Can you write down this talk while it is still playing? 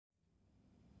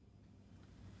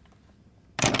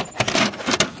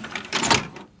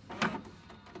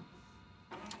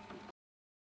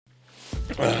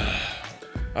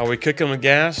Are we cooking with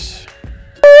gas?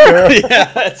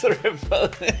 Yeah, that's what I'm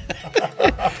feeling.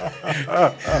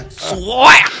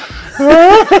 Swap!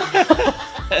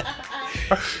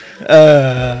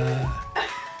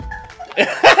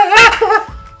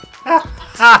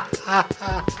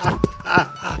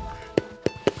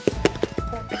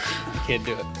 Can't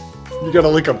do it. You gotta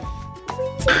lick them.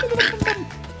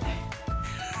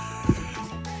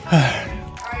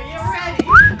 Are you ready?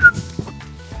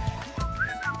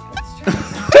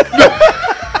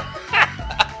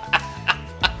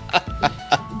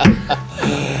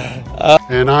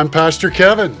 And I'm Pastor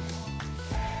Kevin.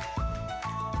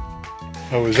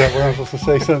 Oh, is that where I'm supposed to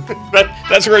say something?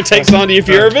 That's where it takes on you if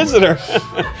you're a visitor.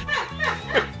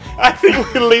 I think we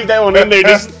can leave that one in there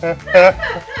just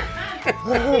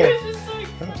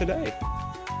today.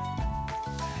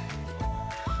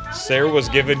 Sarah was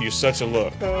giving you such a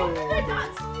look.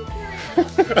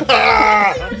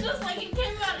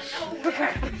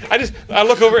 I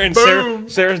look over and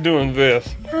Sarah's doing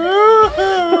this.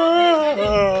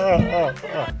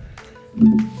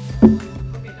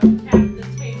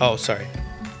 Oh, sorry.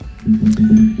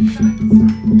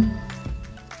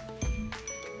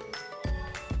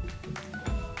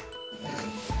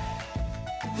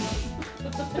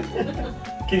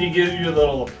 Can you give you a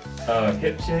little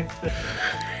hip check?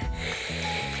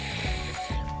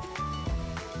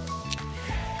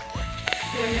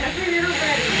 Whenever you're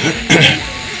ready.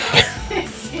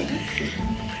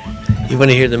 You want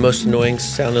to hear the most annoying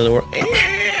sound in the world?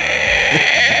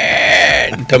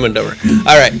 Dumb and Dumber.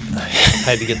 All right.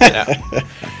 I had to get that out.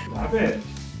 Love it.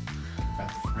 A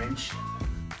French.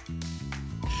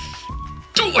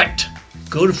 Do it!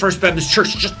 Go to First Baptist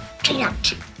Church. Just do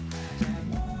it!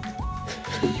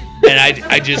 And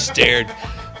I just stared.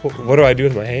 What do I do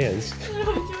with my hands?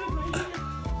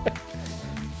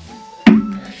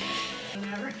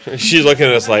 She's looking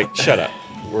at us like, shut up.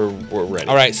 We're ready.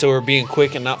 All right, so we're being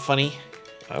quick and not funny.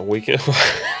 We can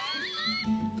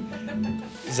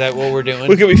Is that what we're doing?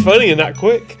 we can be funny and not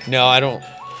quick. No, I don't.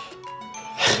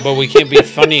 But we can't be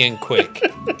funny and quick.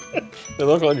 The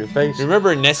look on your face.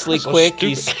 Remember Nestle So Quick? stupid.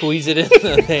 You squeeze it in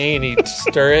the thing and you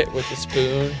stir it with a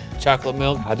spoon. Chocolate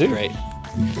milk. I do. Great.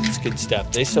 It's good stuff.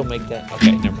 They still make that?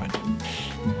 Okay, never mind.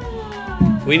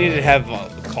 We need to have a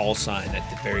call sign at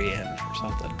the very end or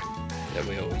something that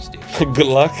we always do. Good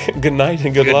luck, good night,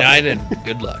 and good luck. Good night and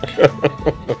good luck.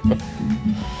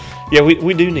 Yeah,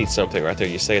 we do need something right there.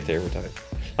 You say it there every time.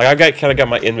 Like I kind of got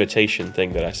my invitation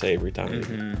thing that I say every time.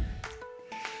 Mm-hmm.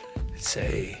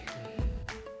 Say,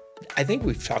 I think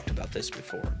we've talked about this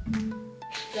before.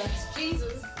 That's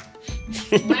Jesus.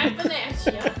 Slapping at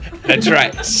you. That's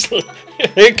right.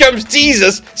 Here comes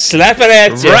Jesus slapping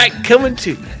at you. Right, coming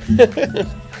to you.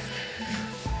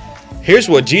 Here's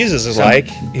what Jesus is like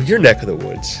in your neck of the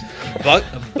woods.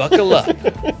 Buckle up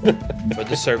for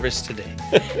the service today.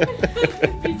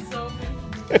 He's so funny.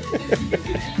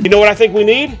 You know what I think we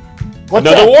need? What's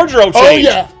Another that? wardrobe Oh, change.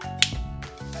 yeah.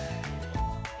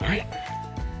 All right.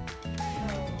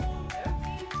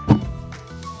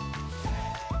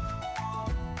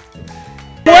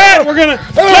 What? We're gonna.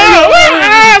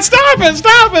 No! Stop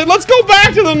it! Let's go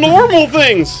back to the normal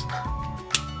things.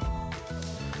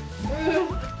 There you go.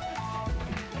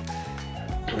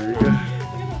 Look at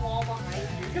the wall behind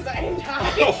you because I am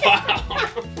dying. Oh, wow.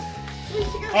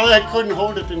 Oh, I couldn't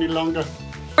hold it any longer.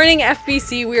 Morning,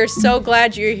 FBC. We are so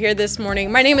glad you're here this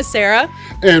morning. My name is Sarah.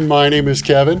 And my name is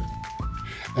Kevin.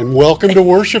 And welcome to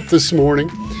worship this morning.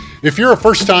 If you're a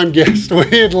first-time guest,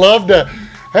 we'd love to.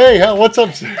 Hey, what's up?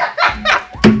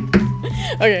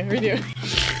 Okay, redo.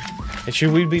 And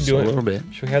should we be doing a little bit?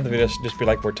 Should we have the video just be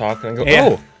like we're talking and go,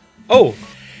 Yeah. oh,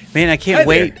 Man, I Hi can't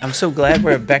wait. there. I'm so glad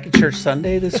we're back at church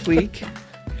Sunday this week.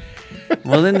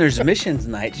 Well, then there's missions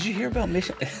night. Did you hear about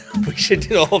mission? We should do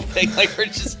the whole thing like we're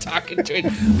just talking to it.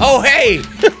 Oh, hey!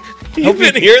 you've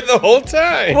been here the whole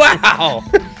time. Wow!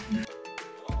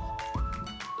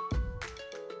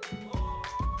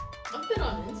 I've been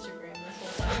on Instagram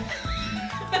this whole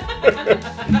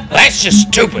time. That's just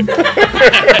stupid.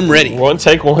 I'm ready. One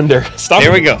take wonder. Stop.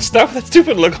 There we go. Stop that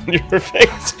stupid look on your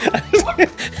face.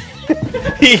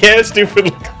 He has stupid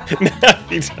look. Now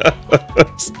he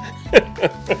does.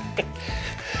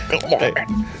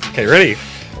 Okay, ready?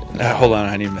 Hold on,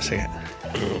 I need a second.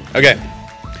 Okay.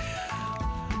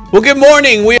 Well, good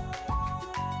morning.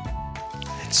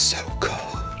 It's so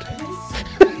cold.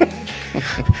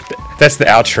 That's the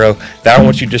outro. That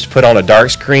one you just put on a dark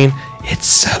screen. It's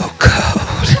so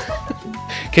cold.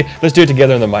 Okay, let's do it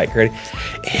together on the mic. Ready?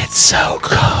 It's so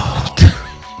cold.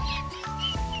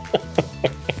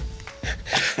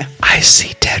 I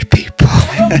see dead people.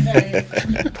 Okay.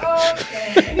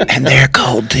 And they're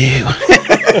cold too.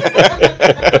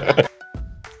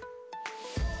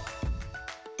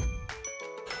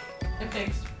 It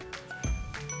fixed.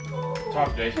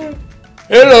 Talk, Jason.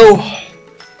 Hello.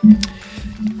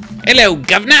 Hello,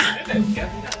 governor.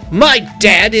 My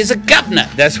dad is a governor.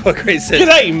 That's what Grace said.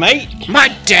 G'day, mate. My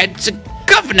dad's a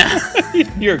governor.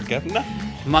 You're a governor.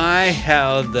 My,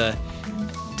 how the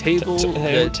table,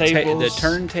 the tables.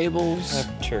 turntables.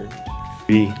 Church.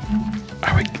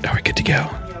 Are we good to go?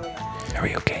 Are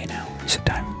we okay now? Is it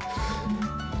time?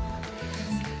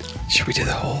 Should we do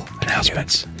the whole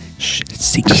announcements? Shh, it's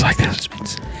secret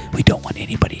announcements. We don't want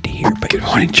anybody to hear. But Good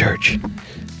morning, church.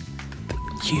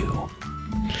 you.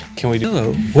 Can we do?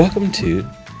 Hello. Welcome to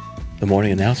the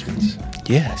morning announcements.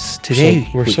 Yes. Today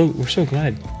We're so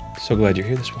glad you're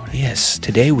here this morning. Yes.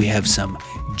 Today we have some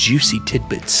juicy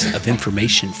tidbits of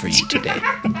information for you today.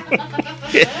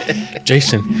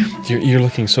 Jason, you're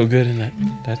looking so good in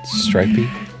that stripy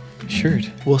shirt.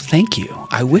 Well, thank you.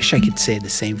 I wish I could say the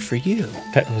same for you.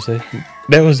 That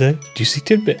was a juicy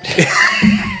tidbit.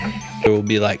 It will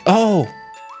be like, oh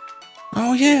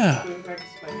yeah.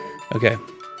 Okay.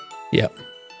 Yep.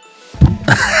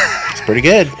 It's pretty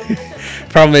good.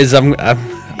 Problem is, I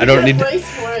don't need to.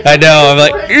 I know. I'm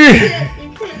like.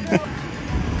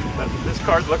 This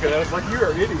card's looking at us like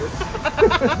you're an idiot.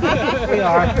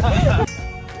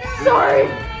 Sorry.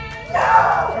 No.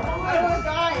 I want to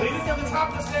die. Lead us to the top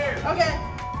of the stairs. Okay.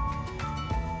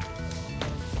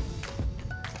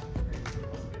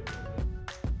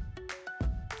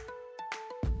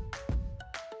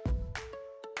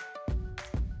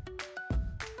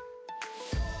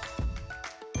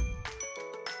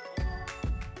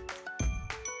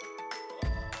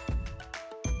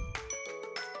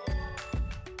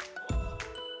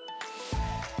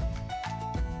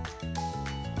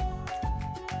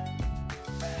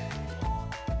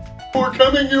 We're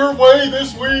coming your way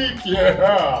this week.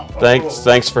 Yeah.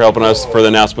 Thanks for helping us for the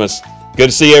announcements. Good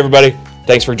to see you, everybody.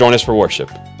 Thanks for joining us for worship.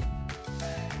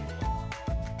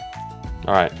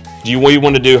 All right. Do you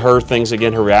want to do her things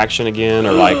again, her reaction again,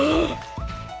 or like?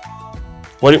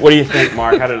 What do you think,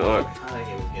 Mark? How did it look? I think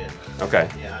it was good. Okay.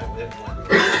 Yeah, it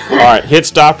went. All right. Hit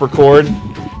stop. Record.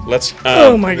 Let's.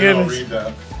 Oh my Then I'll goodness. read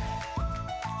that.